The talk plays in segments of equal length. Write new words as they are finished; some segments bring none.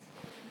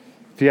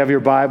If you have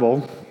your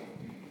Bible,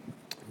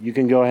 you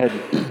can go ahead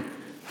and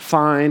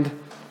find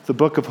the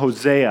book of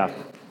Hosea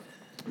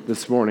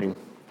this morning.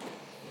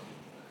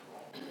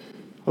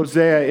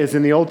 Hosea is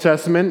in the Old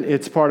Testament.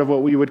 It's part of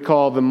what we would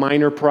call the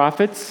minor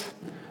prophets.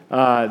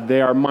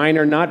 They are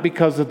minor not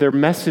because of their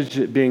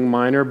message being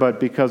minor, but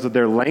because of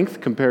their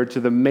length compared to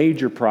the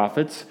major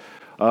prophets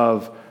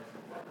of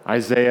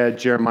Isaiah,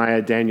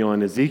 Jeremiah, Daniel,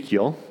 and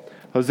Ezekiel.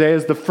 Hosea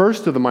is the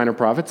first of the minor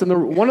prophets,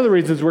 and one of the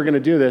reasons we're going to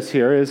do this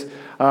here is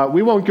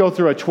we won't go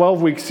through a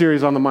 12-week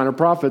series on the minor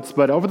prophets,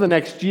 but over the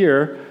next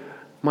year,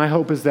 my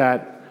hope is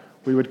that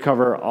we would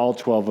cover all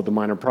 12 of the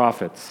minor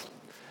prophets.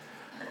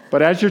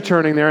 But as you're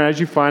turning there, and as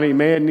you find it, you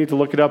may need to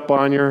look it up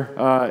on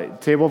your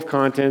table of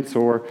contents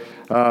or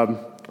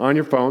on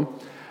your phone.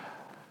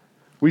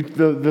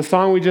 The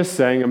song we just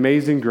sang,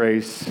 Amazing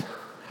Grace,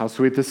 how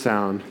sweet the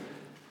sound,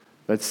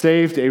 that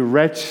saved a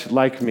wretch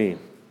like me.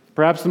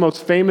 Perhaps the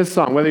most famous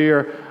song, whether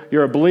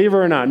you're a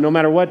believer or not, no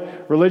matter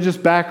what religious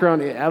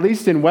background, at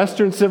least in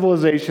Western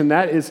civilization,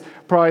 that is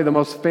probably the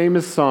most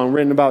famous song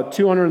written about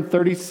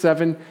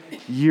 237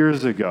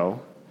 years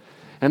ago.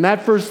 And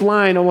that first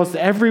line, almost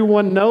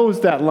everyone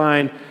knows that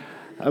line.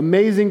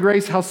 Amazing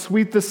grace, how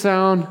sweet the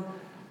sound.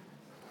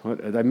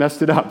 What, I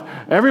messed it up.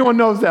 Everyone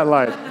knows that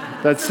line.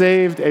 That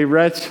saved a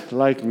wretch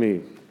like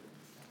me.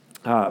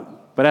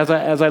 But as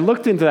I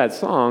looked into that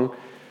song,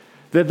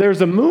 that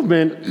there's a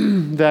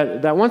movement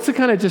that wants to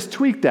kind of just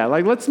tweak that.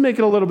 Like, let's make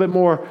it a little bit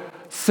more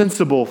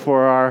sensible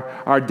for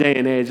our day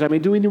and age. I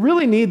mean, do we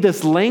really need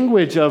this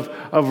language of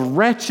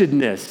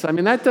wretchedness? I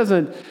mean, that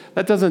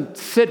doesn't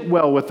sit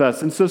well with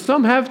us. And so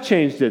some have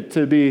changed it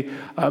to be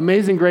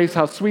Amazing Grace,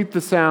 how sweet the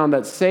sound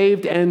that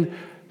saved and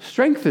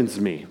strengthens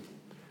me.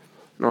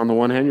 And on the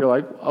one hand, you're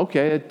like,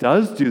 okay, it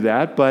does do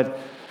that, but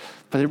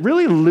it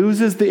really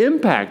loses the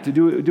impact.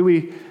 Do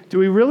we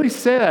really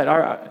say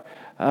that?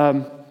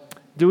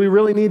 Do we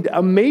really need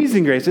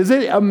amazing grace? Is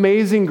it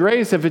amazing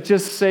grace if it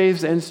just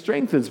saves and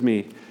strengthens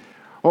me?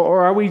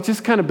 Or are we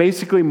just kind of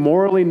basically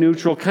morally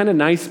neutral, kind of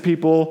nice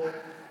people,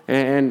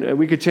 and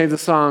we could change the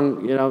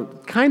song,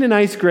 kind of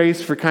nice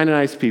grace for kind of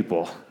nice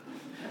people?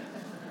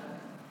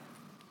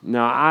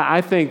 No,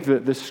 I think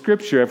that the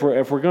Scripture,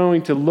 if we're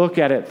going to look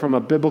at it from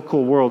a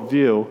biblical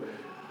worldview,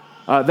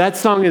 that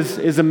song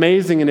is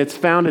amazing, and it's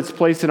found its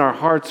place in our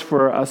hearts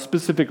for a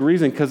specific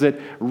reason, because it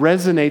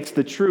resonates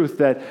the truth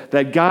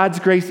that God's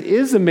grace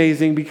is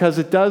amazing because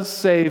it does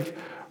save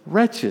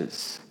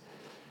wretches,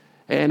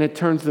 and it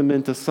turns them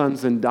into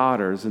sons and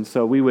daughters. And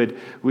so we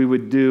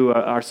would do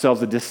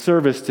ourselves a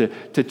disservice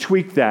to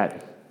tweak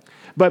that.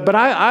 But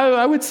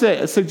I would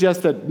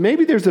suggest that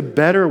maybe there's a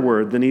better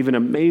word than even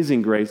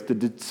amazing grace to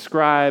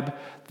describe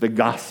the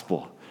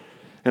gospel.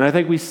 And I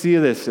think we see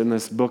this in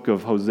this book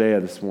of Hosea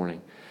this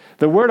morning.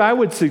 The word I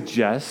would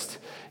suggest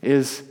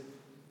is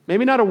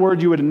maybe not a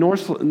word you would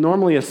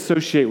normally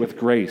associate with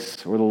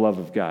grace or the love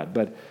of God,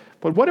 but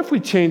what if we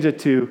change it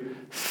to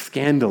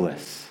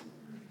scandalous?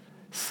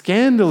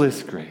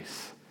 Scandalous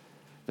grace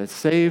that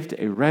saved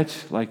a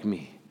wretch like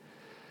me.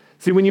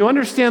 See, when you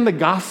understand the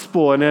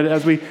gospel, and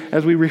as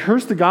we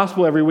rehearse the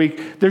gospel every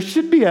week, there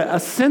should be a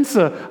sense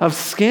of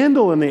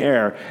scandal in the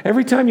air.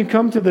 Every time you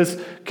come to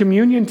this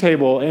communion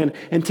table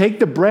and take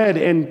the bread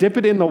and dip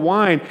it in the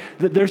wine,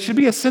 that there should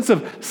be a sense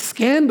of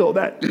scandal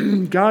that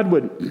God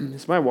would...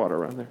 Is my water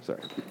around there?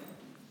 Sorry.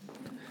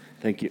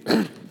 Thank you.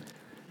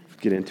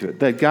 Get into it.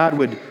 That God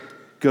would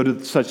go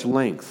to such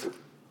lengths.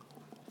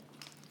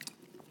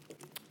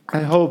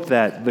 I hope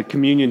that the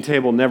communion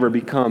table never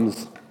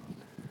becomes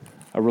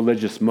a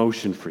religious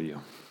motion for you.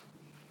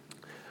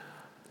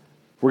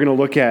 We're going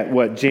to look at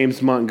what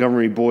James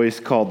Montgomery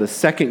Boyce called the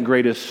second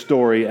greatest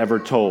story ever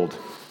told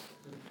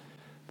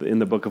in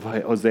the book of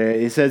Hosea.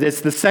 He says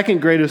it's the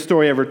second greatest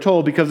story ever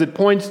told because it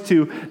points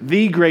to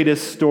the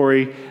greatest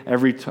story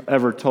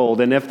ever told.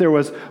 And if there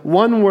was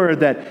one word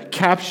that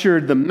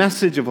captured the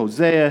message of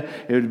Hosea,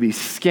 it would be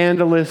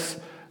scandalous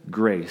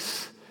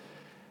grace.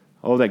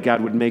 Oh, that God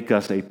would make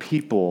us a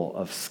people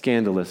of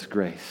scandalous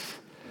grace,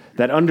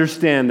 that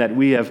understand that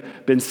we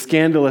have been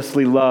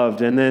scandalously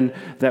loved and then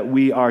that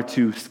we are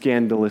to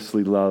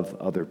scandalously love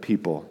other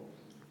people.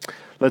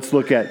 Let's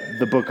look at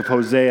the book of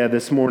Hosea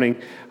this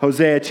morning.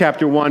 Hosea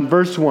chapter 1,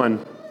 verse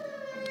 1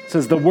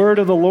 says, "The word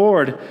of the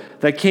Lord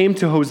that came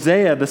to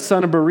Hosea, the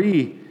son of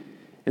Beeri,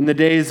 in the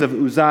days of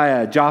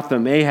Uzziah,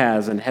 Jotham,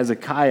 Ahaz, and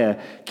Hezekiah,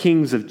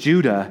 kings of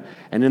Judah,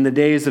 and in the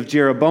days of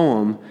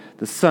Jeroboam,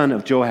 the son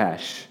of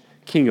Joash,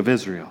 king of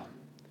Israel."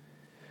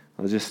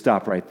 I'll just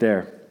stop right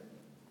there.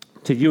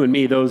 To you and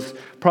me, those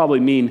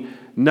probably mean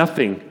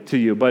nothing to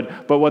you.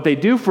 But what they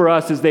do for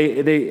us is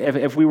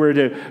if we were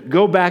to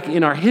go back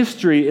in our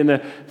history, in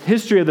the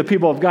history of the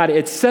people of God,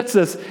 it sets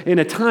us in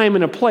a time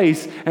and a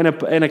place and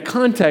a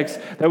context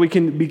that we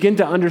can begin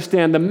to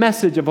understand the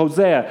message of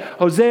Hosea.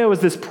 Hosea was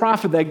this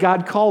prophet that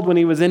God called when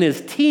he was in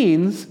his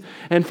teens,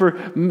 and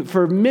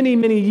for many,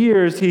 many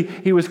years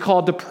he was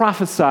called to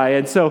prophesy.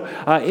 And so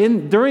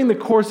during the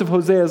course of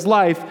Hosea's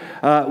life,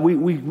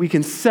 we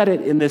can set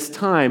it in this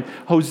time.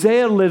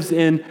 Hosea lives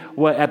in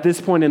what at this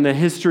point in the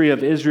history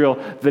of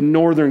Israel the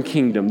northern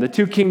kingdom. The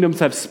two kingdoms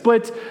have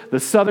split, the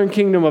southern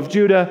kingdom of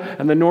Judah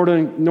and the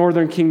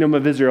northern kingdom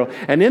of Israel.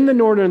 And in the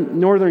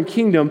northern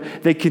kingdom,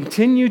 they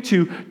continue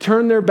to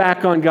turn their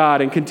back on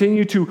God and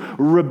continue to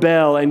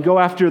rebel and go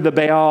after the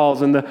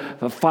Baals and the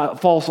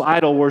false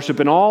idol worship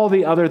and all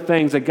the other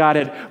things that God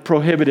had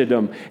prohibited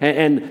them.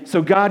 And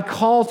so God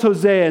calls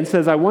Hosea and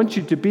says, I want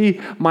you to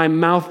be my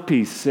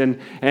mouthpiece. And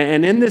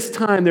in this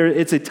time,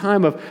 it's a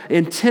time of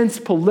intense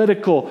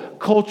political,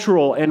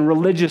 cultural, and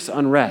religious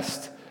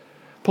unrest.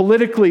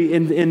 Politically,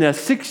 in a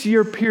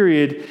 6-year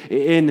period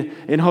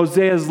in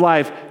Hosea's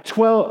life, in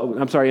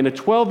a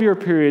 12-year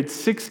period,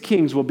 6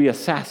 kings will be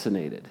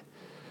assassinated.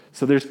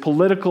 So there's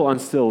political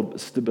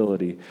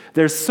instability.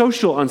 There's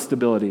social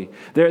instability.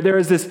 There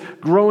is this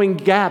growing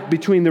gap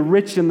between the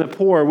rich and the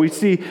poor. We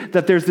see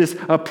that there's this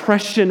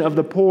oppression of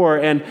the poor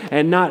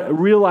and not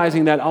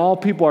realizing that all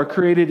people are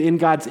created in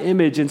God's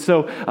image. And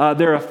so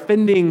they're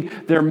offending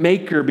their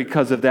maker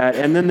because of that.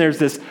 And then there's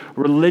this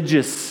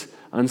religious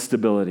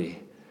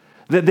instability.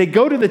 They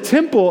go to the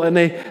temple and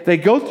they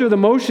go through the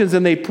motions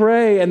and they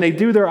pray and they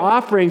do their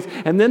offerings.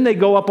 And then they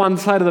go up on the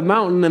side of the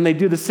mountain and they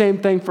do the same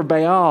thing for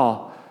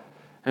Baal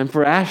and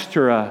for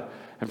Ashtoreth,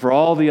 and for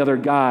all the other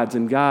gods,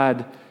 and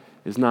God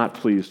is not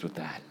pleased with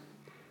that.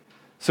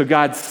 So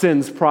God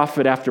sends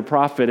prophet after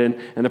prophet, and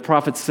the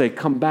prophets say,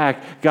 come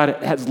back.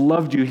 God has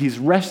loved you. He's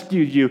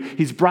rescued you.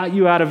 He's brought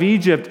you out of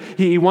Egypt.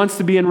 He wants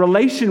to be in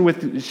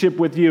relationship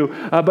with you,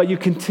 but you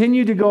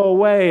continue to go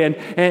away.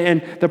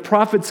 And the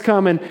prophets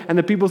come, and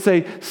the people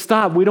say,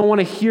 stop, we don't want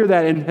to hear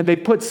that, and they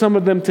put some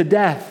of them to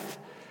death.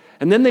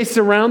 And then they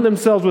surround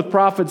themselves with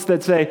prophets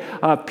that say,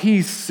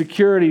 peace,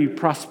 security,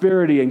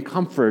 prosperity, and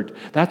comfort.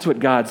 That's what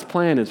God's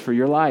plan is for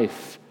your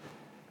life.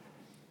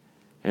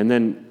 And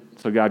then,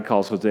 so God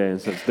calls Hosea and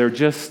says, they're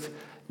just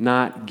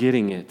not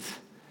getting it.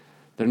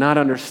 They're not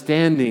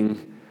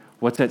understanding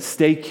what's at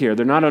stake here.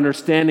 They're not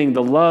understanding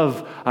the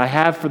love I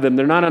have for them.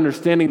 They're not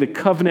understanding the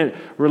covenant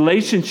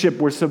relationship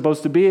we're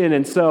supposed to be in.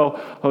 And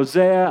so,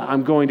 Hosea,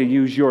 I'm going to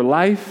use your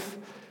life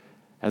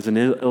as an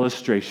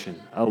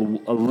illustration, a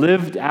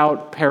lived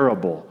out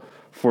parable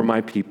for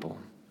my people.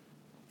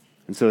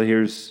 And so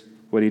here's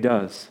what he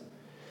does.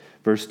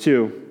 Verse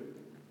 2,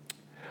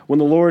 when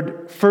the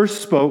Lord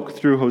first spoke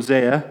through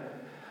Hosea,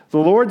 the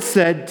Lord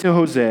said to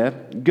Hosea,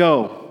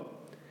 go,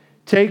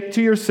 take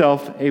to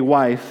yourself a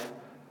wife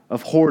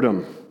of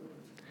whoredom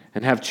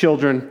and have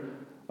children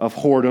of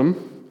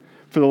whoredom,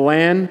 for the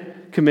land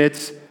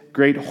commits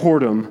great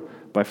whoredom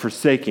by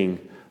forsaking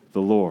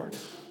the Lord.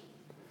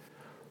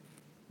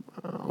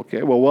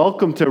 Okay, well,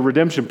 welcome to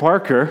Redemption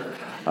Parker.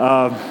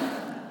 Wow,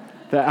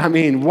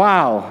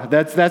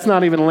 that's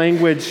not even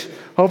language.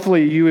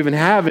 Hopefully you even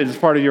have it as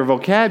part of your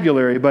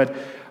vocabulary, but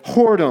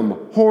whoredom.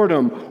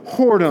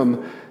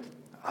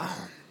 A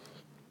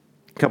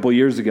couple of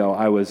years ago,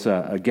 I was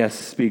a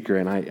guest speaker,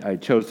 and I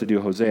chose to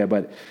do Hosea,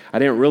 but I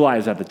didn't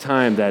realize at the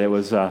time that it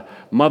was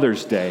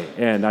Mother's Day,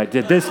 and I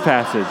did this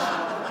passage.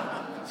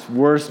 It's the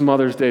worst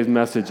Mother's Day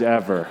message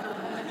ever.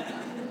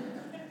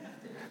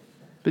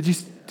 But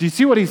do you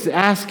see what he's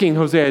asking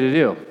Hosea to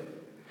do?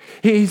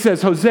 He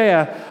says,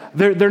 Hosea,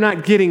 they're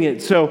not getting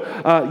it.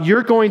 So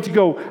you're going to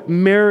go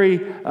marry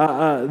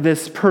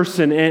this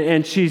person,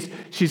 and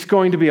she's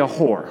going to be a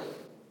whore.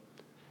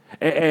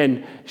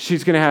 And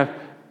she's going to have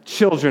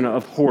children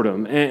of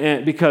whoredom.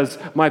 And because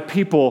my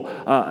people,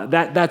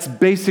 that's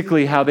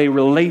basically how they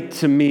relate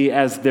to me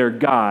as their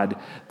God.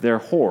 They're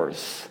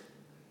whores.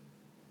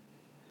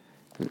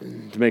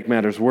 To make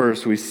matters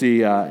worse, we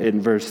see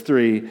in verse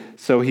 3,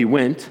 so he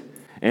went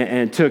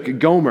and took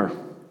Gomer.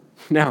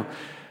 Now,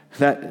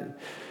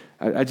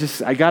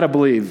 I gotta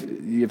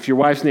believe if your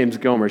wife's name's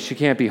Gomer, she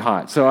can't be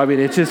hot. So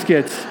it just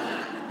gets,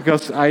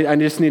 I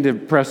just need to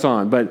press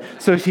on. But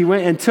so he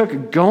went and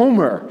took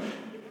Gomer,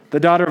 the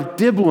daughter of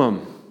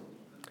Diblam,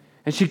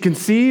 and she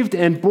conceived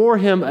and bore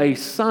him a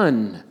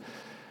son.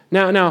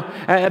 Now,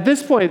 at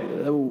this point,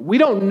 we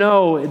don't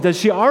know, does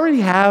she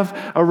already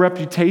have a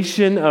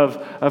reputation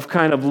of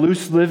kind of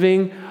loose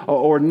living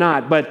or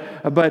not? But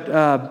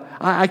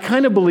I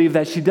kind of believe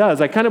that she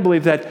does. I kind of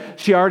believe that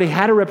she already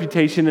had a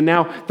reputation, and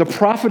now the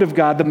prophet of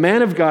God, the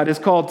man of God, is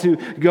called to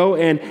go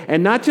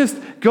and not just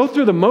go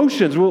through the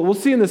motions. We'll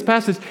see in this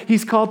passage,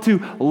 he's called to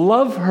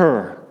love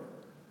her,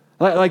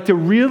 like to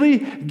really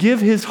give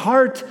his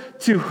heart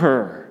to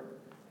her.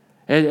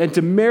 And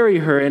to marry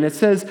her. And it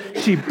says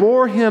she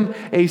bore him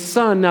a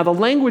son. Now the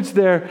language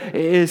there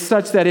is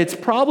such that it's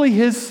probably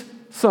his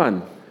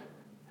son,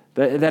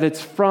 that it's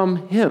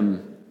from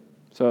him.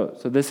 So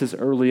this is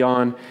early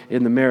on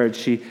in the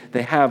marriage.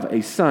 They have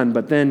a son,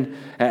 but then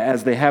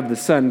as they have the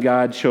son,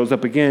 God shows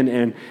up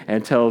again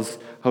and tells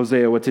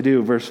Hosea what to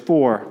do. Verse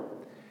 4,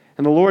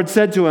 and the Lord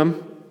said to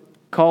him,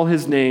 call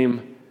his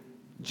name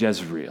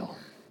Jezreel.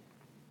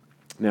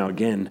 Now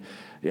again,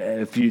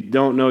 If you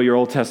don't know your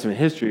Old Testament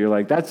history, you're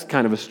like, that's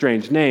kind of a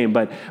strange name.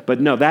 But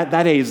no,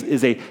 that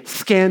is a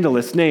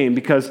scandalous name,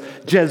 because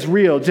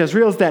Jezreel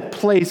is that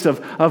place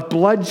of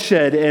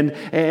bloodshed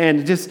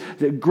and just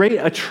great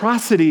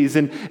atrocities.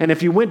 And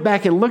if you went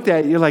back and looked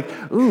at it, you're like,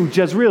 ooh,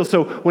 Jezreel.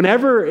 So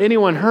whenever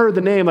anyone heard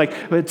the name, like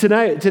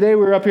today we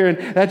were up here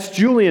and that's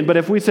Julian. But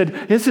if we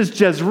said, this is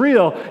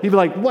Jezreel, you'd be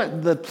like,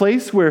 what? The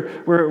place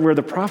where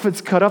the prophets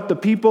cut up the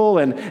people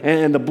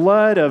and the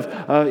blood of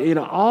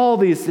all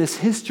this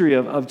history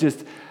of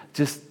just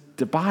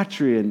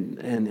debauchery,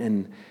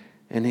 and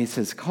he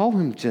says, call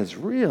him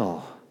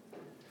Jezreel.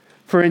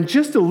 For in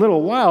just a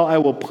little while I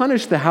will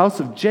punish the house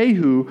of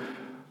Jehu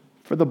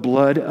for the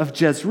blood of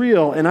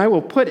Jezreel, and I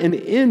will put an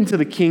end to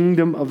the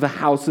kingdom of the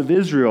house of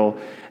Israel.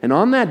 And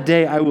on that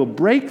day I will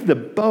break the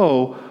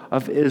bow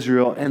of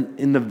Israel and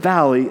in the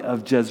valley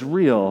of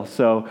Jezreel.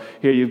 So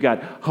here you've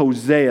got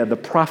Hosea, the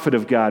prophet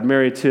of God,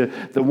 married to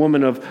the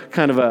woman of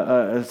kind of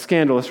a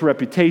scandalous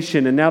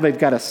reputation, and now they've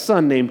got a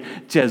son named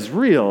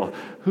Jezreel.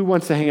 Who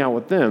wants to hang out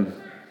with them?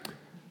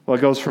 Well,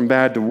 it goes from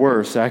bad to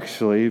worse,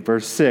 actually.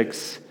 Verse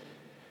 6,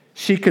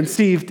 she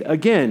conceived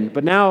again,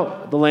 but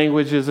now the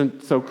language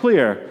isn't so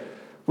clear.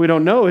 We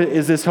don't know,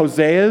 is this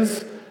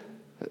Hosea's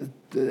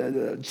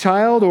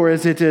child or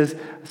is it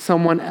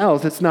someone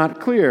else? It's not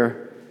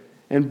clear.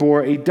 And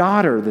bore a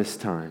daughter this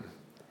time.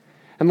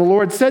 And the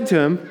Lord said to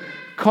him,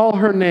 call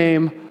her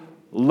name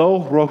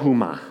Lo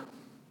Rohumah,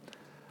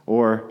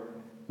 or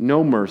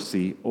no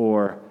mercy,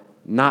 or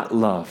not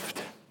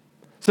loved.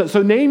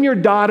 So name your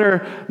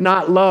daughter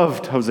not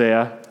loved,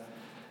 Hosea.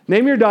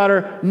 Name your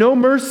daughter no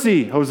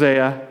mercy,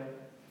 Hosea.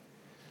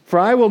 For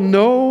I will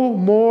no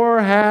more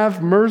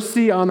have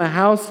mercy on the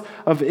house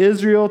of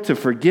Israel to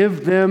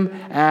forgive them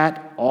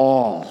at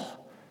all.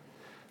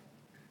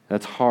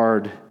 That's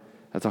hard.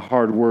 That's a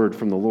hard word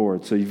from the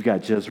Lord. So you've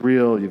got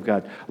Jezreel, you've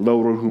got Lo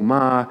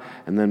Ruhumah,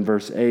 and then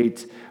verse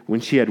 8,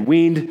 when she had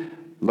weaned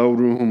Lo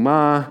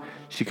Ruhumah,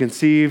 she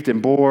conceived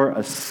and bore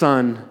a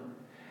son.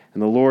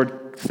 And the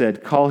Lord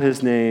said, call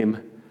his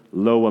name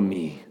Lo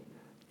Ami,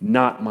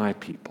 not my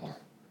people.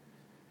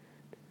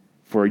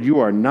 For you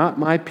are not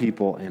my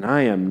people, and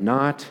I am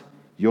not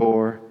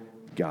your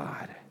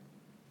God.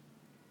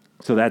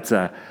 So that's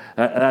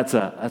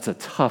a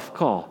tough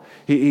call.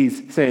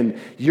 He's saying,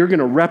 you're going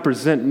to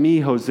represent me,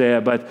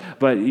 Hosea,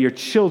 but your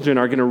children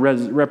are going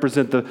to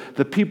represent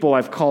the people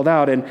I've called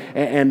out.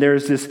 And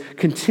there's this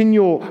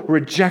continual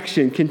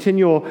rejection,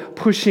 continual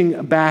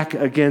pushing back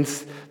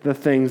against the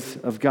things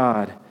of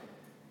God.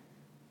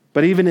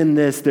 But even in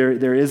this,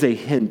 there is a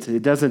hint.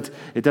 It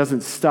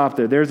doesn't stop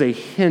there. There's a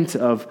hint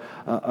of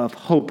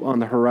hope on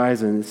the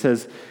horizon. It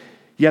says,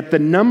 yet the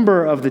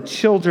number of the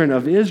children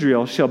of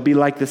Israel shall be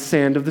like the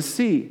sand of the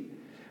sea,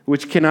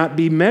 which cannot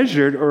be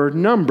measured or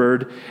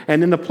numbered.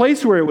 And in the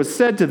place where it was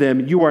said to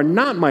them, you are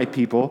not my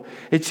people,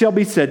 it shall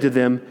be said to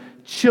them,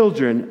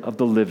 children of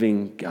the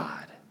living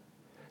God.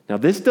 Now,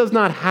 this does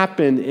not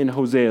happen in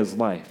Hosea's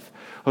life.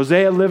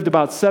 Hosea lived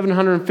about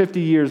 750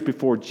 years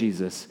before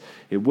Jesus.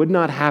 It would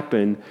not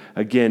happen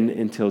again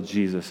until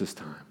Jesus'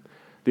 time.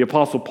 The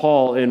Apostle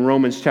Paul in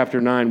Romans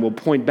chapter 9 will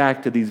point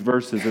back to these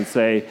verses and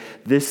say,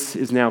 this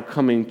is now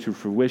coming to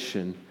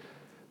fruition,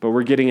 but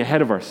we're getting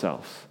ahead of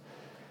ourselves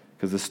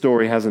because the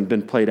story hasn't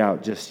been played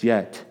out just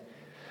yet.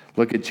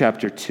 Look at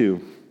chapter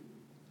 2.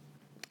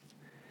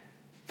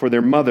 For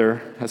their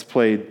mother has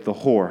played the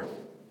whore.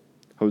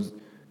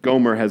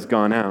 Gomer has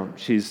gone out.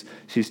 She's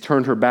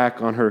turned her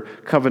back on her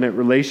covenant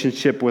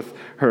relationship with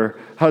her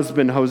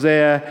husband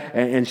Hosea,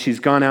 and she's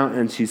gone out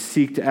and she's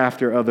seeked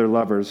after other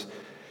lovers.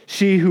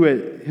 She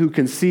who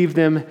conceived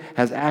them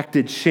has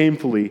acted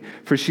shamefully,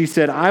 for she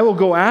said, I will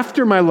go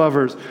after my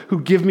lovers who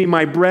give me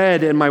my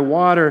bread and my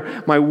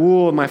water, my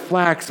wool and my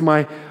flax,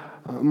 my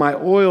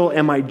oil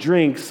and my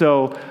drink.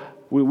 So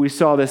we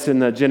saw this in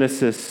the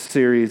Genesis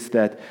series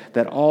that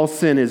all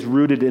sin is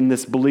rooted in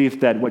this belief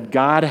that what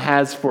God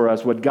has for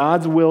us, what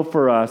God's will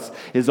for us,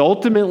 is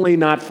ultimately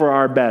not for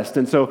our best.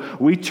 And so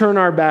we turn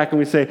our back and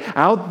we say,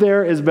 out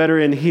there is better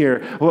in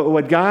here.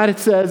 What God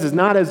says is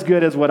not as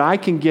good as what I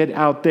can get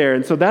out there.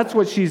 And so that's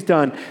what she's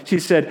done. She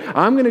said,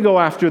 I'm going to go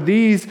after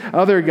these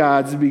other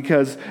gods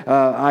because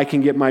I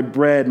can get my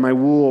bread, my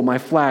wool, my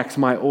flax,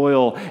 my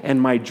oil, and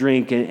my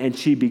drink. And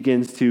she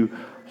begins to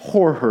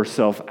whore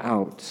herself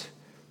out.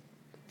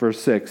 Verse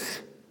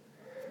 6,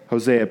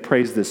 Hosea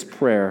prays this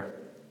prayer.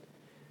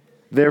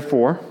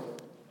 Therefore,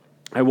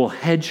 I will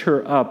hedge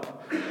her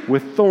up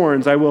with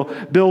thorns. I will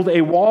build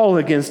a wall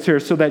against her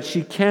so that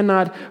she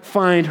cannot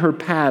find her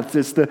paths.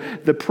 It's the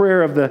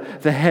prayer of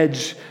the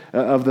hedge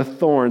of the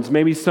thorns.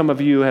 Maybe some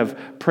of you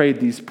have prayed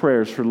these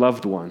prayers for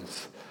loved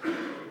ones,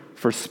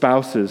 for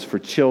spouses, for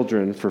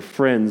children, for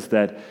friends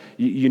that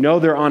you know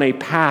they're on a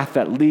path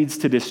that leads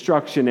to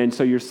destruction. And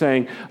so you're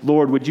saying,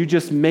 Lord, would you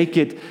just make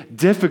it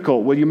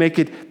difficult? Will you make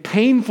it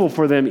painful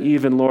for them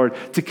even, Lord,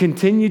 to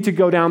continue to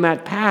go down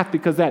that path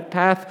because that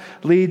path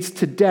leads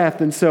to death?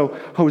 And so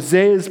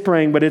Hosea is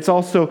praying, but it's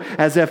also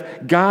as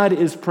if God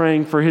is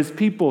praying for his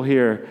people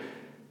here,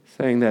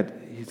 saying that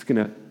he's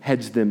going to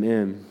hedge them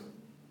in.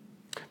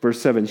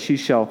 Verse 7, she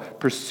shall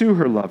pursue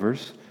her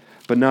lovers,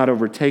 but not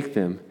overtake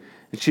them.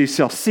 And she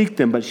shall seek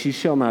them, but she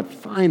shall not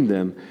find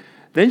them.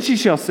 Then she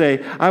shall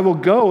say, I will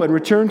go and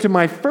return to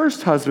my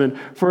first husband,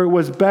 for it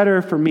was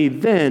better for me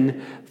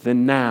then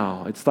than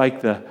now. It's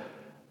like the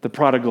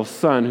prodigal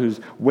son who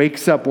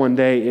wakes up one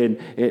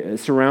day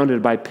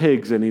surrounded by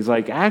pigs, and he's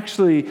like,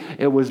 actually,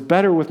 it was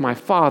better with my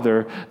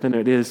father than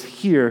it is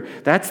here.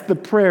 That's the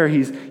prayer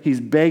he's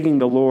begging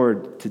the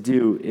Lord to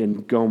do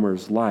in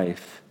Gomer's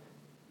life.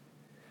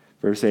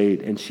 Verse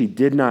 8, and she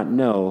did not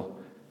know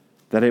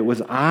that it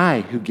was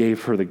I who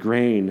gave her the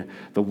grain,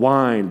 the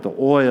wine, the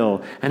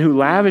oil, and who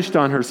lavished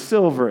on her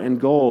silver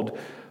and gold,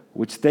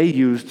 which they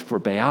used for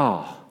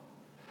Baal.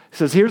 It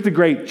says, here's the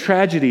great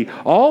tragedy.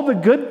 All the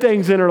good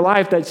things in her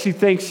life that she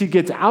thinks she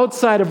gets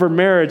outside of her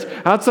marriage,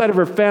 outside of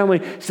her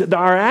family,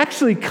 are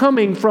actually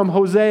coming from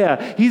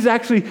Hosea. He's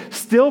actually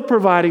still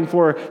providing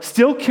for her,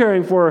 still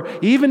caring for her,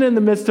 even in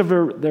the midst of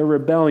their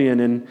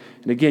rebellion. And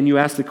again, you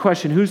ask the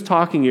question, who's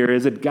talking here?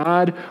 Is it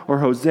God or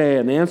Hosea?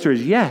 And the answer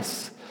is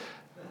yes.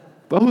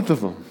 Both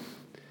of them.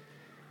 It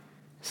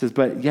says,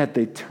 but yet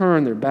they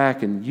turn their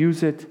back and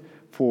use it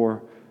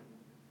for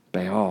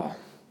Baal.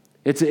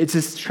 It's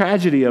this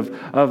tragedy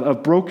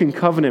of broken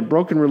covenant,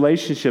 broken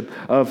relationship,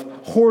 of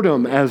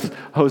whoredom, as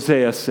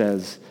Hosea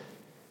says.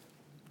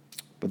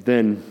 But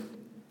then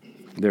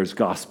there's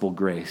gospel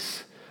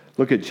grace.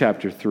 Look at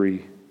chapter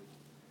 3.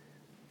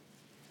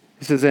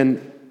 He says,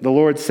 and the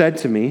Lord said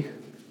to me,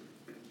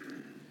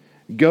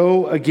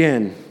 go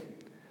again,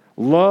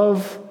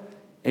 love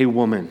a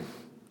woman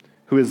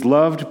who is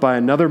loved by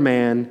another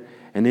man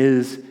and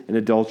is an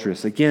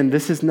adulteress. Again,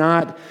 this is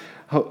not,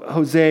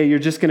 Hosea, you're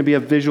just going to be a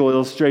visual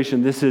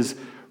illustration. This is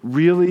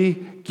really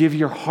give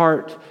your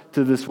heart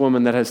to this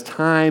woman that has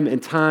time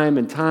and time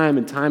and time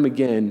and time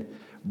again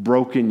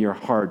broken your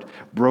heart,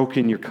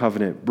 broken your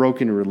covenant,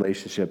 broken your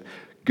relationship.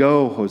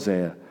 Go,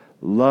 Hosea,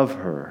 love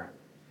her.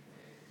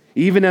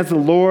 Even as the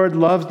Lord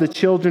loves the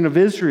children of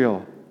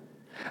Israel,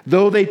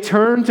 though they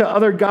turn to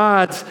other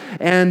gods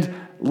and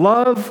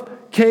love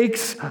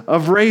cakes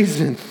of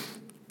raisin.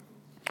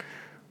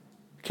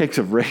 Cakes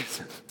of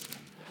raisin.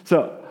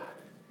 So,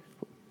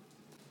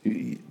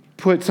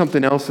 put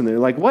something else in there.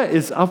 Like, what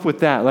is up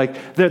with that?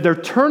 Like, they're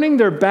turning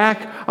their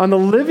back on the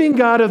living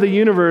God of the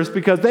universe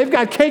because they've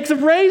got cakes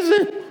of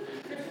raisin.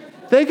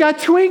 They got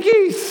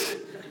Twinkies.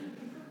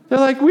 They're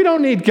like, we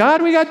don't need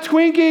God, we got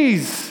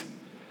Twinkies.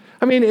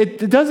 I mean,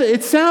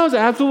 it sounds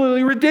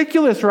absolutely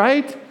ridiculous,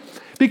 right?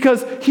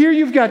 Because here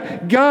you've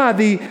got God,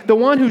 the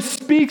one who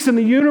speaks and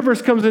the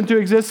universe comes into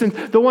existence,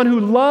 the one who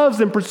loves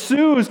and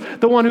pursues,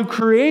 the one who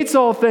creates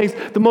all things,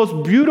 the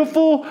most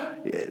beautiful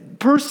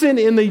person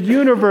in the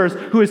universe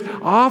who is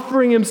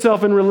offering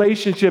himself in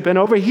relationship. And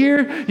over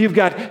here, you've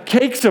got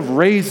cakes of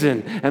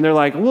raisin. And they're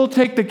like, we'll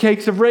take the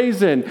cakes of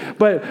raisin.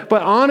 But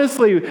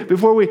honestly,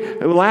 before we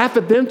laugh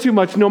at them too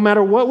much, no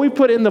matter what we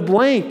put in the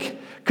blank,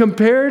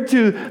 compared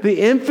to the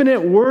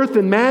infinite worth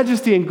and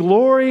majesty and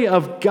glory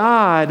of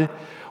God,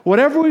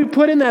 whatever we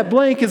put in that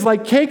blank is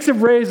like cakes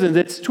of raisins.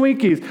 It's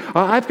Twinkies.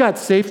 I've got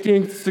safety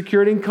and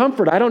security and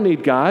comfort. I don't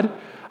need God.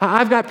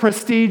 I've got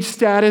prestige,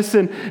 status,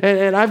 and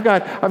I've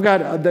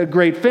got the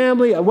great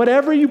family.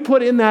 Whatever you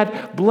put in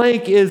that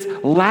blank is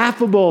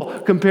laughable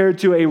compared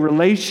to a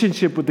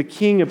relationship with the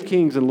King of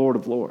Kings and Lord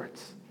of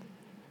Lords.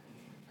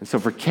 And so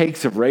for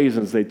cakes of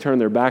raisins, they turn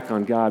their back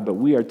on God, but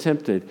we are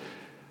tempted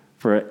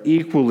for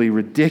equally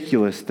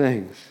ridiculous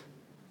things.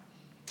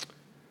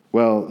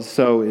 Well,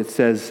 so it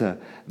says,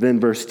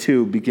 then verse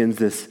 2 begins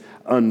this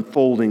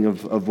unfolding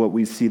of what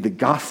we see, the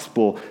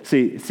gospel.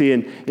 See,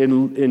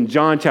 in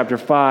John chapter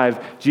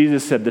 5,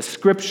 Jesus said, the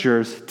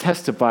scriptures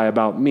testify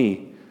about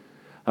me.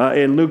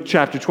 In Luke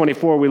chapter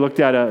 24, we looked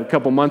at a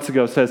couple months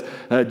ago, says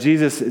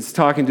Jesus is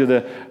talking to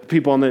the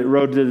people on the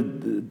road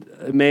to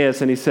Emmaus,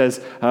 and he says,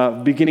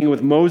 beginning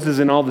with Moses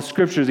and all the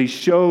scriptures, he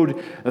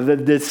showed the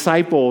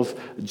disciples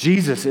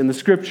Jesus in the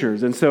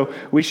scriptures. And so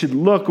we should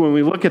look, when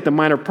we look at the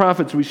minor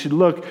prophets, we should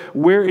look,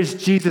 where is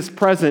Jesus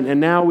present?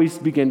 And now we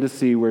begin to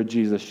see where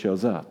Jesus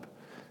shows up.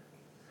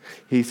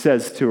 He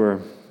says to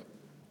her,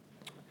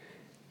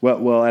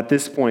 well, at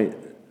this point,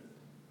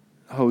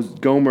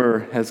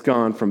 Gomer has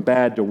gone from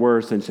bad to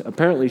worse, and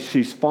apparently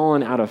she's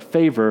fallen out of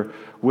favor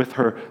with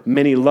her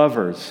many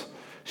lovers.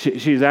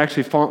 She's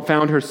actually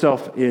found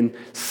herself in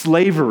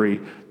slavery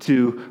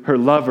to her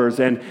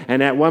lovers, and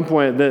at one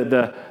point,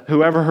 the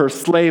whoever her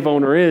slave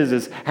owner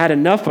is had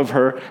enough of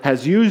her,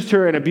 has used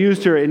her and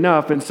abused her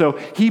enough, and so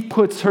he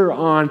puts her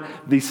on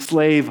the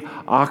slave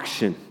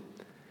auction.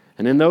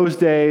 And in those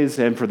days,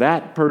 and for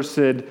that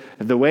person,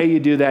 the way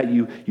you do that,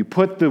 you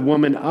put the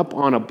woman up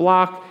on a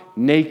block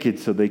naked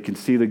so they can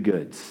see the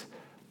goods,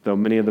 though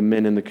many of the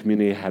men in the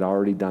community had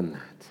already done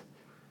that.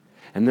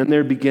 And then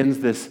there begins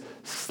this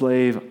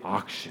slave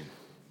auction.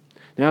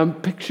 Now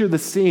picture the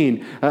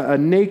scene, a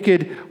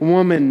naked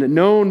woman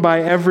known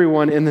by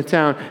everyone in the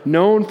town,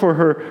 known for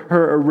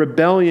her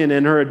rebellion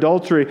and her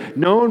adultery,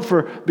 known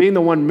for being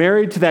the one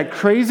married to that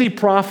crazy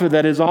prophet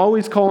that is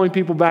always calling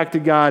people back to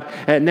God.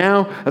 And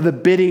now the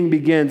bidding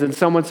begins, and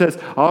someone says,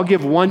 I'll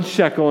give 1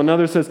 shekel.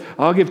 Another says,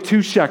 I'll give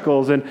 2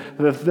 shekels. And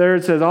the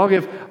third says, I'll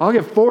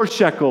give 4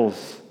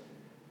 shekels.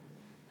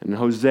 And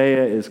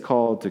Hosea is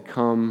called to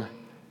come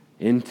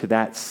into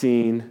that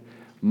scene,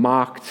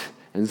 mocked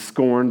and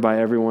scorned by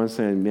everyone,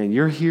 saying, man,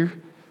 you're here?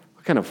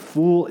 What kind of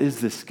fool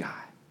is this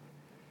guy?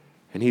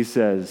 And he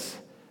says,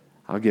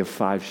 I'll give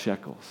 5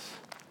 shekels.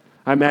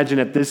 I imagine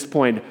at this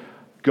point,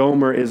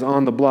 Gomer is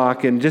on the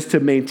block, and just to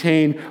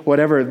maintain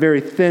whatever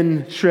very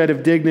thin shred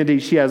of dignity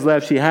she has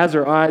left, she has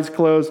her eyes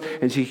closed,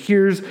 and she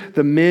hears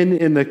the men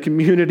in the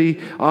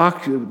community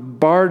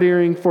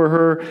bartering for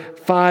her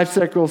 5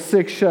 shekels,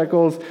 6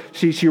 shekels.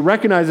 She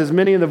recognizes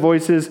many of the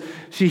voices.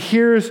 She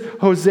hears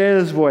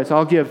Hosea's voice.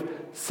 I'll give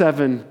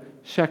 7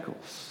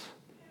 shekels.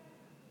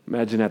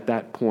 Imagine at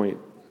that point,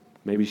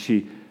 maybe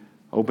she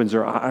opens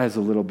her eyes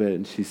a little bit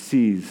and she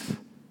sees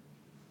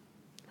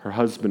her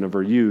husband of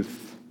her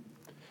youth.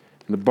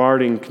 And the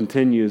bartering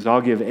continues.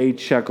 I'll give 8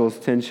 shekels,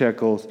 10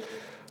 shekels.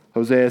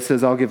 Hosea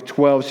says, I'll give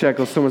 12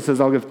 shekels. Someone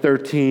says, I'll give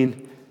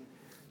 13.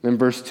 Then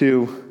verse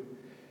 2,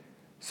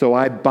 so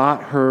I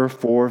bought her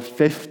for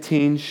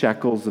 15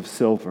 shekels of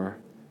silver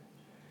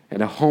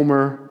and a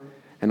homer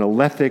and a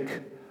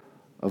lethek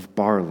of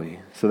barley.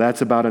 So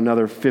that's about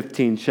another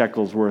 15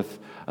 shekels worth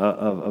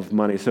of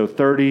money. So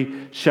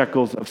 30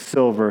 shekels of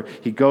silver.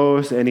 He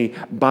goes and he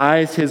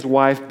buys his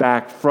wife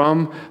back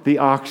from the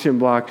auction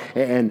block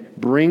and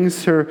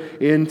brings her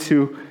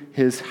into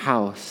his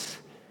house.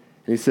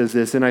 And he says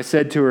this, and I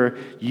said to her,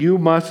 you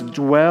must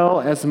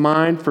dwell as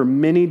mine for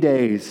many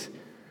days.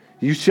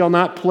 You shall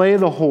not play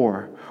the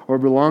whore or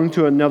belong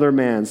to another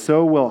man.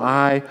 So will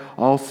I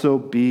also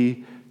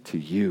be to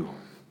you.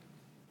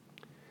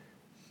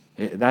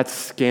 That's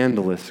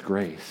scandalous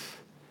grace.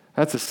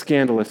 That's a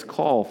scandalous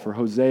call for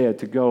Hosea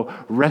to go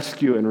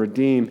rescue and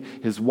redeem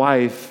his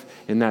wife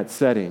in that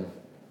setting.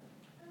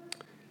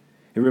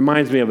 It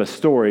reminds me of a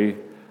story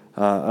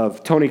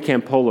of Tony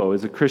Campolo,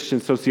 is a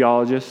Christian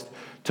sociologist.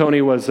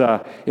 Tony was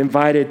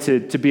invited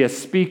to be a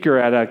speaker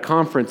at a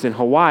conference in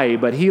Hawaii,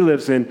 but he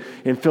lives in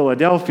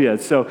Philadelphia.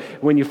 So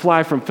when you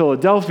fly from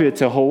Philadelphia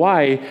to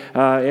Hawaii,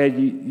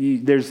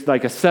 there's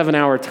like a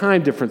 7-hour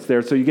time difference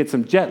there, so you get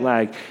some jet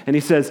lag. And he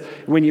says,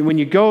 when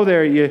you go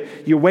there,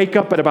 you wake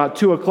up at about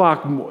 2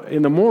 o'clock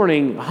in the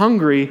morning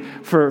hungry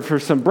for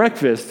some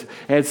breakfast.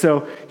 And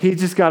so he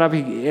just got up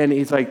and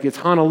he's like, it's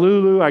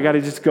Honolulu, I got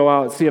to just go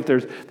out and see if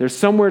there's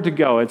somewhere to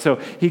go. And so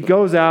he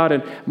goes out,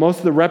 and most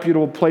of the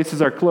reputable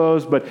places are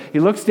closed, but he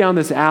looks down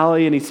this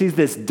alley and he sees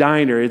this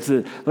diner. It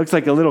looks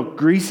like a little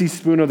greasy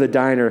spoon of the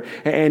diner.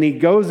 And he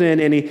goes in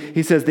and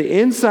he says the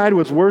inside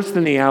was worse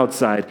than the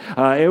outside.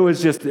 It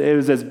was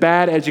as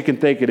bad as you can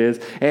think it is.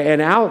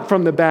 And out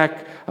from the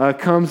back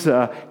comes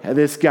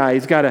this guy.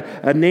 He's got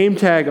a name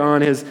tag on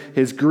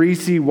his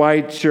greasy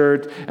white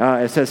shirt.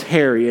 It says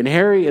Harry, and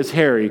Harry is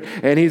Harry.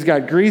 And he's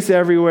got grease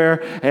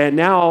everywhere. And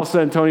now all of a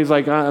sudden Tony's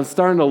like, I'm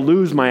starting to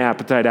lose my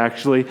appetite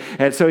actually.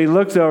 And so he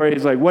looks over and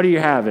he's like, what are you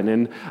having?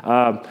 And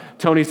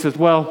Tony says,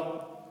 well,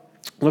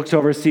 looks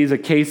over, sees a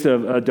case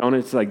of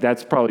donuts, like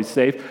that's probably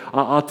safe.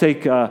 I'll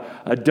take a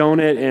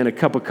donut and a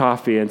cup of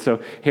coffee. And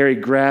so Harry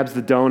grabs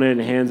the donut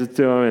and hands it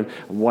to him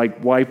and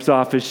wipes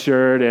off his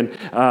shirt and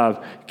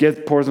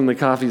pours him the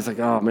coffee. He's like,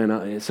 oh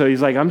man. So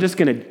he's like, I'm just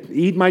going to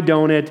eat my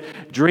donut,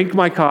 drink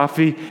my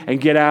coffee, and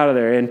get out of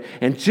there.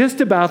 And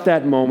just about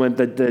that moment,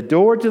 the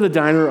door to the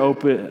diner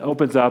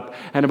opens up,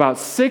 and about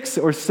 6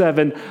 or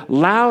 7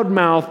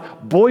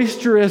 loudmouth,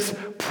 boisterous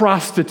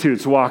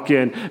prostitutes walk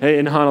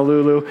in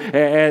Honolulu.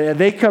 And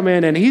they come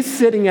in, and he's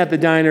sitting at the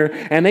diner,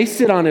 and they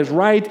sit on his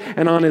right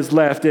and on his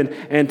left.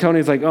 And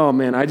Tony's like, oh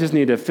man, I just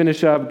need to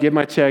finish up, get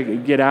my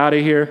check, get out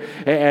of here.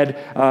 And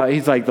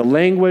he's like, the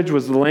language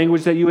was the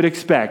language that you would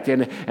expect.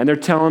 And they're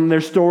telling their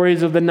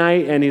stories of the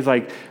night. And he's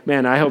like,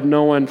 man, I hope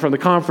no one from the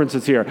conference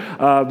is here.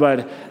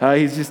 But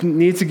he just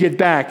needs to get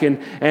back.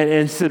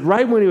 And said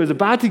right when he was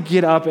about to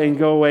get up and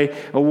go away,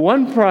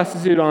 one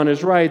prostitute on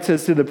his right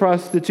says to the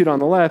prostitute on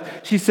the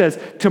left, she says,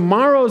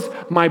 tomorrow's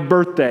my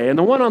birthday. And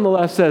the one on the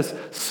left says,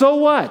 so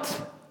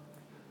what?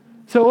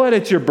 So what?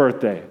 It's your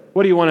birthday.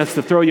 What do you want us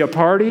to throw you a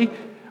party?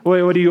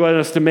 What do you want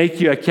us to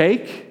make you a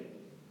cake?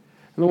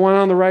 And the one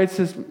on the right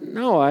says,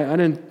 no, I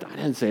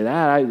didn't say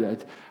that.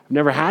 I've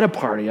never had a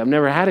party. I've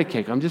never had a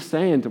cake. I'm just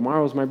saying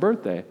tomorrow's my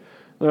birthday.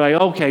 They're like,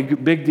 okay,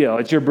 big deal.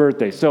 It's your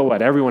birthday. So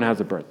what? Everyone has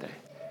a birthday.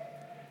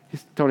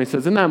 Tony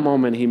says, in that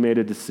moment, he made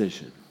a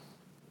decision.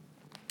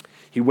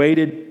 He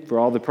waited for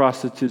all the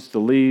prostitutes to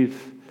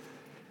leave.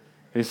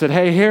 And he said,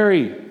 hey,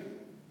 Harry,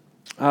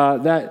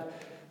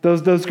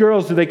 those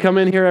girls, do they come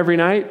in here every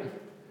night?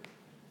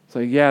 It's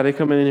like, yeah, they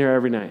come in here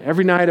every night.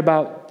 Every night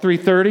about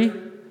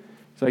 3:30?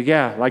 It's like,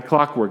 yeah, like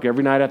clockwork,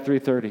 every night at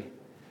 3:30. He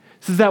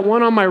says, that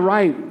one on my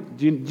right,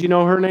 do you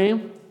know her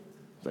name?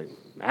 It's like,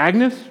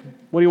 Agnes?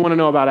 What do you want to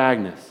know about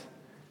Agnes?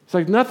 He It's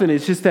like nothing.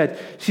 It's just that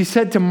she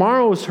said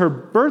tomorrow's her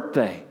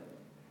birthday.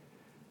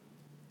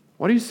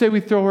 Why do you say we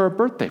throw her a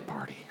birthday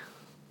party?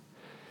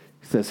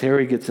 He says,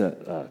 Harry gets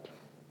a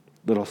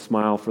little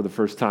smile for the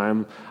first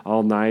time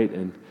all night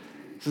and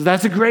says,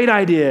 that's a great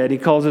idea. And he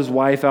calls his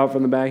wife out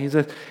from the back. He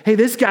says, hey,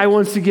 this guy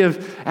wants to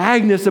give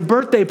Agnes a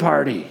birthday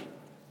party.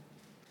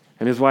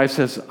 And his wife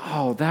says,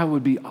 oh, that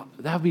would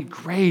be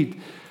great.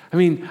 I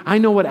mean, I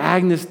know what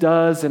Agnes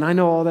does and I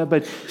know all that,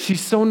 but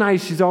she's so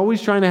nice. She's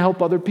always trying to help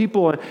other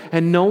people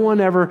and no one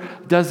ever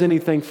does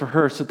anything for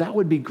her. So that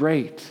would be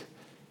great.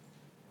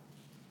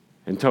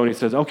 And Tony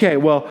says, okay,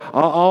 well,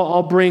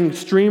 I'll bring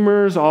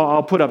streamers.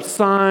 I'll put up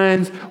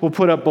signs. We'll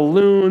put up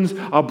balloons.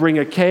 I'll bring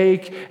a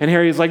cake. And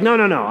Harry's like, no,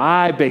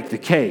 I baked the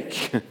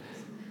cake.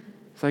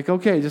 It's like,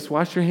 okay, just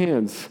wash your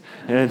hands.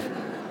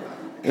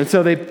 And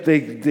so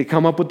they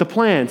come up with the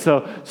plan.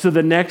 So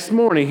the next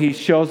morning he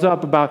shows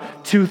up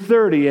about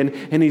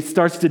 2:30 and he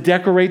starts to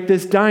decorate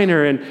this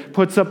diner and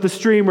puts up the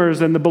streamers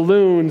and the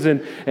balloons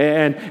and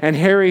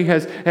Harry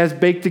has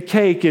baked a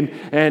cake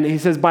and he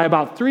says by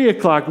about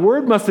 3:00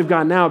 word must have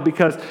gotten out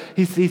because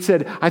he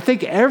said I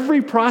think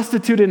every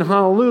prostitute in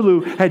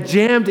Honolulu had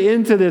jammed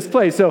into this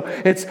place. So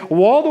it's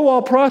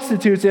wall-to-wall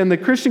prostitutes and the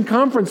Christian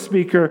conference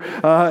speaker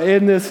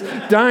in this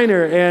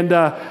diner and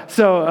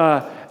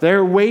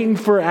they're waiting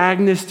for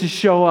Agnes to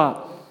show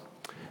up.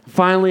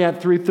 Finally,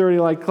 at 3:30,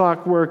 like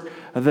clockwork,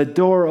 the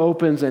door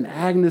opens and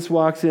Agnes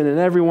walks in and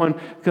everyone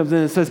comes in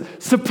and says,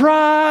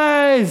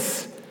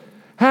 surprise!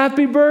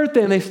 Happy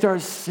birthday! And they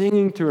start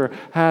singing to her,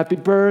 happy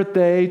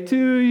birthday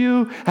to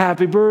you,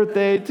 happy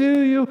birthday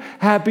to you,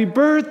 happy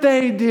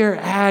birthday, dear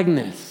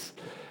Agnes.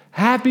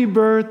 Happy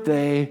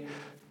birthday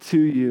to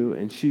you.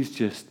 And she's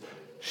just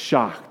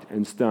shocked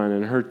and stunned,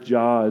 and her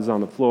jaw is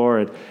on the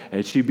floor,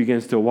 and she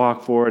begins to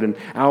walk forward, and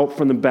out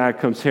from the back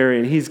comes Harry,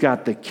 and he's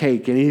got the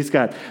cake, and he's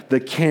got the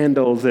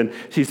candles, and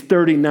she's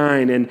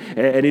 39,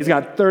 and he's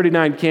got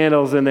 39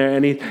 candles in there,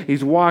 and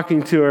he's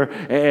walking to her,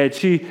 and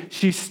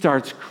she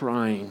starts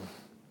crying.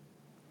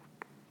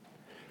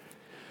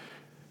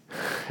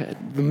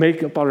 The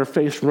makeup on her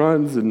face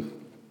runs, and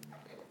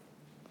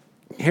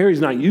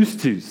Harry's not used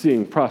to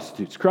seeing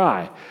prostitutes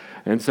cry,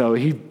 and so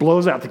he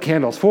blows out the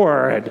candles for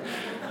her, and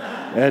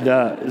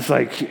it's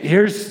like,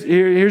 here's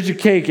your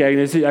cake,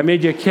 Agnes. I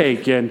made you a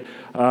cake. And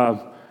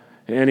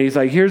he's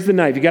like, here's the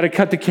knife. You got to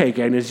cut the cake,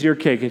 Agnes. It's your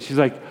cake. And she's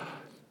like,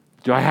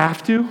 do I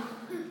have to?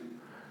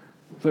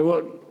 It's like,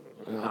 well,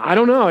 I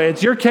don't know.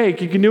 It's your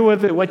cake. You can do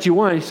with it what you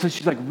want. So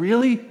she's like,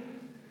 really?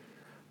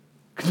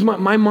 Because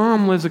my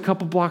mom lives a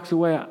couple blocks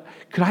away.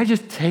 Could I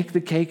just take the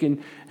cake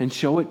and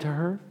show it to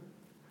her?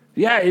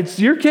 Yeah, it's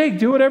your cake.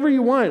 Do whatever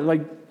you want.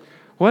 Like,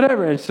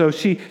 whatever. And so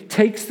she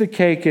takes the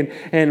cake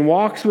and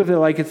walks with it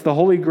like it's the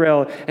Holy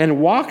Grail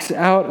and walks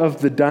out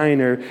of the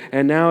diner.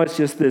 And now it's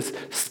just this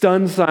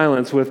stunned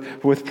silence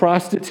with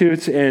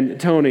prostitutes and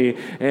Tony.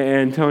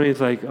 And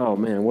Tony's like, oh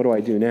man, what do I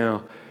do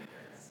now?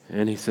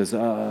 And he says,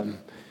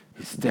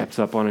 he steps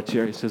up on a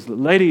chair. He says,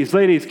 ladies,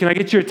 can I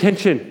get your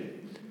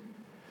attention?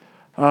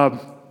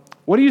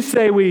 What do you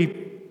say we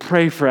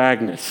pray for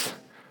Agnes?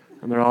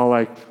 And they're all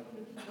like,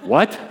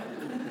 what?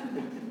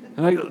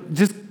 And like,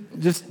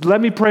 just let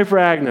me pray for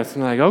Agnes.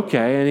 And I'm like,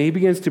 okay. And he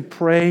begins to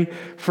pray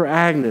for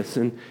Agnes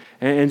and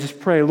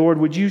just pray, Lord,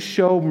 would you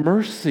show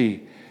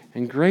mercy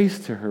and grace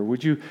to her?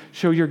 Would you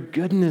show your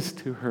goodness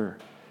to her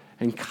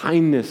and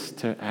kindness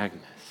to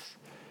Agnes?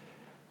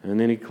 And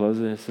then he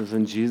closes and says,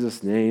 in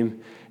Jesus'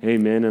 name,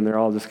 amen. And they're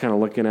all just kind of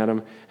looking at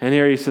him. And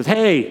here he says,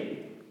 hey,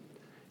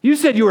 you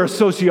said you were a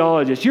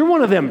sociologist. You're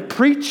one of them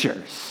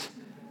preachers.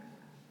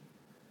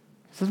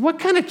 He says, what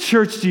kind of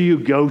church do you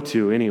go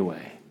to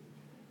anyway?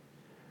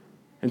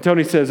 And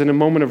Tony says, in a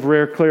moment of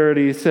rare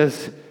clarity, he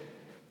says,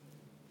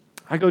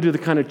 I go to the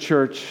kind of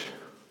church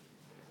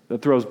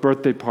that throws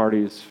birthday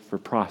parties for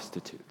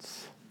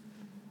prostitutes.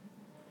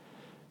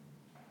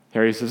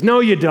 Harry says,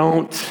 no, you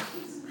don't.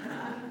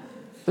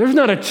 There's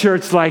not a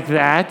church like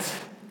that.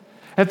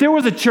 If there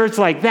was a church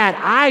like that,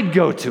 I'd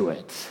go to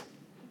it.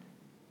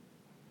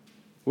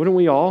 Wouldn't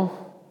we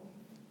all?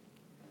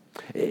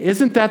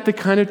 Isn't that the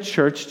kind of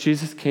church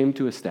Jesus came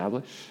to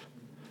establish?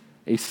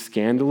 A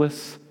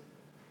scandalous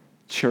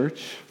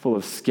church full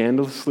of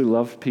scandalously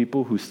loved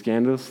people who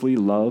scandalously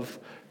love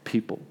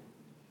people.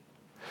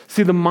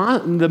 See, the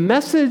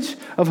message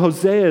of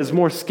Hosea is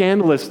more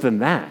scandalous than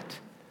that.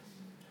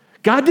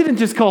 God didn't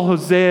just call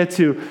Hosea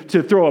to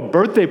throw a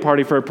birthday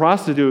party for a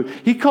prostitute.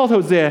 He called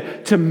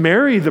Hosea to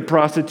marry the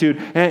prostitute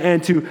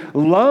and to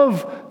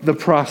love the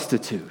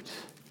prostitute.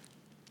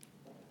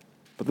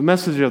 But the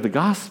message of the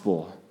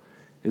gospel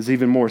is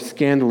even more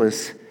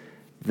scandalous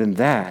than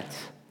that.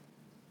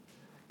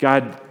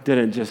 God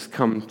didn't just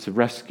come to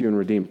rescue and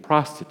redeem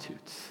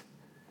prostitutes.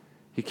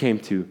 He came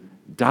to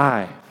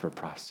die for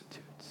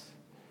prostitutes.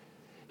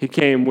 He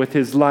came with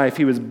his life.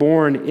 He was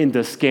born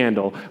into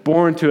scandal,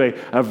 born to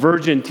a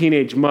virgin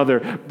teenage mother,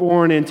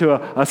 born into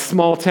a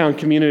small town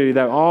community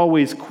that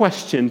always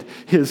questioned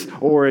his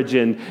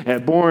origin,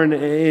 born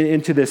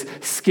into this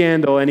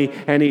scandal. And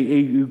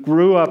he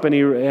grew up and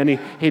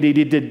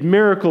he did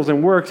miracles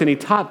and works, and he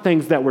taught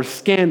things that were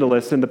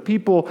scandalous. And the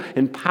people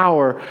in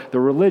power,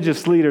 the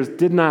religious leaders,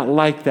 did not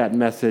like that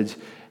message,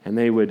 and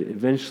they would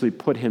eventually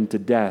put him to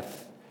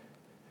death.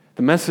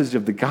 The message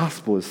of the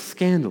gospel is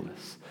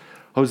scandalous.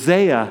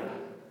 Hosea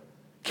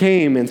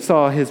came and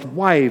saw his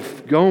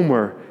wife,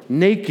 Gomer,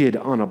 naked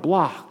on a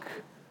block.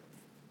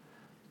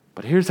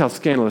 But here's how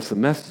scandalous the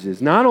message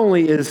is. Not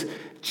only is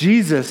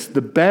Jesus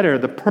the better,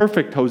 the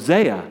perfect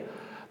Hosea,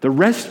 the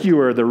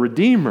rescuer, the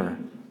redeemer,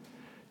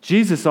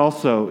 Jesus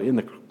also, in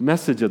the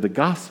message of the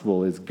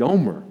gospel, is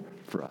Gomer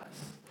for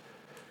us.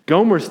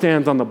 Gomer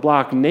stands on the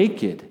block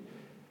naked.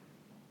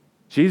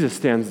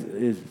 Jesus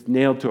is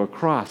nailed to a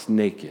cross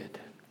naked.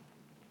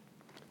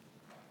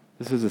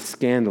 This is a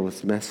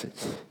scandalous message.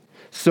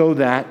 So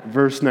that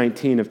verse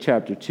 19 of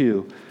chapter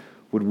 2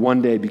 would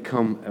one day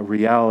become a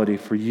reality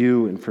for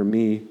you and for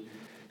me. It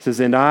says,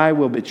 "And I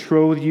will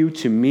betroth you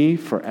to me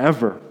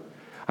forever.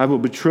 I will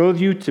betroth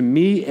you to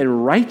me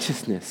in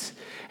righteousness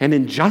and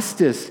in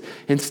justice,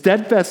 in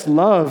steadfast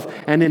love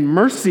and in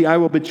mercy. I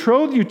will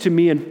betroth you to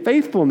me in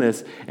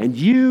faithfulness, and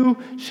you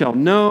shall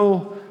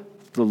know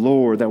the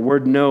Lord." That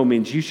word know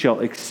means you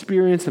shall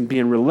experience and be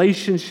in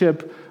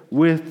relationship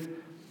with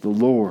the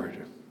Lord.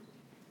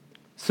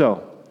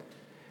 So,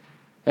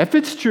 if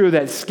it's true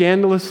that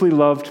scandalously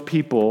loved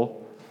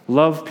people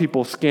love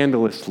people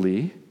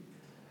scandalously,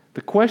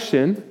 the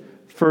question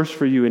first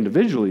for you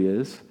individually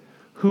is,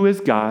 who has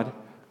God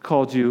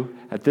called you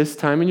at this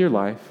time in your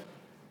life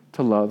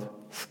to love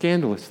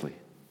scandalously?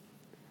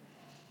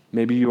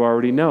 Maybe you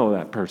already know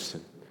that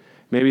person.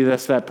 Maybe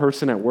that's that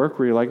person at work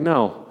where you're like,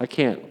 no, I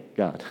can't,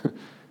 God.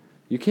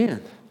 You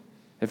can.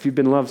 If you've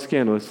been loved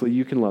scandalously,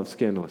 you can love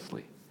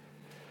scandalously.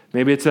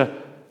 Maybe it's a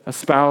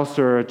spouse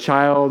or a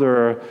child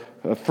or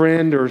a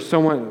friend or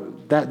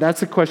someone.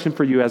 That's a question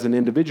for you as an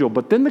individual.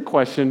 But then the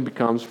question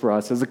becomes for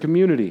us as a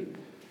community.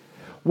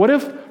 What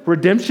if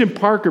Redemption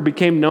Parker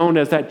became known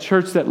as that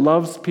church that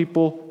loves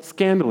people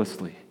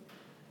scandalously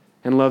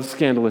and loves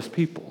scandalous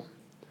people?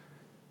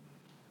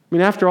 I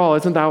mean, after all,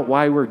 isn't that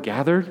why we're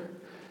gathered?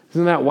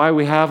 Isn't that why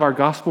we have our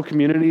gospel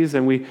communities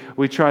and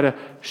we try to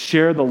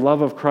share the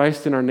love of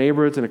Christ in our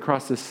neighborhoods and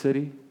across this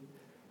city?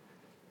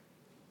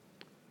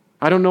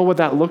 I don't know what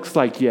that looks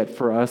like yet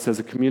for us as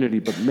a community,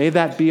 but may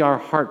that be our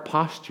heart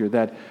posture,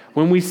 that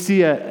when we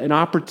see an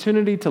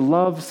opportunity to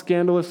love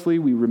scandalously,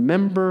 we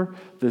remember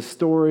this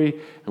story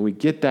and we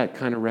get that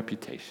kind of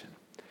reputation.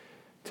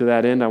 To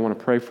that end, I want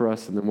to pray for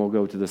us, and then we'll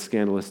go to the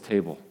scandalous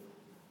table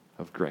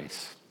of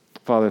grace.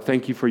 Father,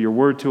 thank you for your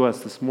word to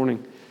us this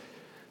morning.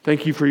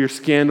 Thank you for your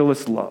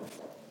scandalous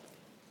love.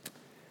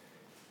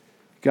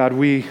 God,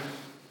 we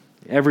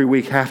every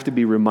week have to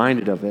be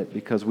reminded of it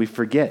because we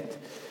forget.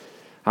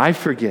 I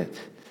forget.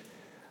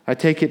 I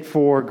take it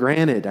for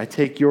granted. I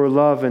take your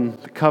love and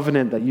the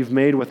covenant that you've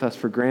made with us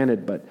for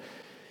granted, but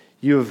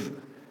you've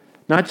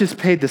not just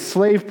paid the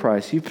slave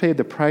price, you've paid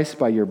the price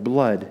by your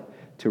blood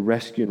to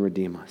rescue and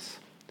redeem us.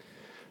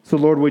 So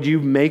Lord, would you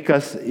make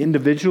us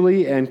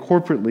individually and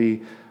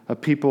corporately a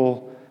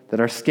people that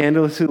are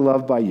scandalously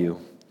loved by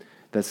you,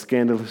 that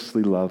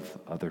scandalously love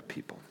other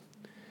people.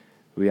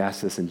 We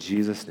ask this in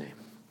Jesus' name.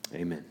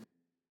 Amen.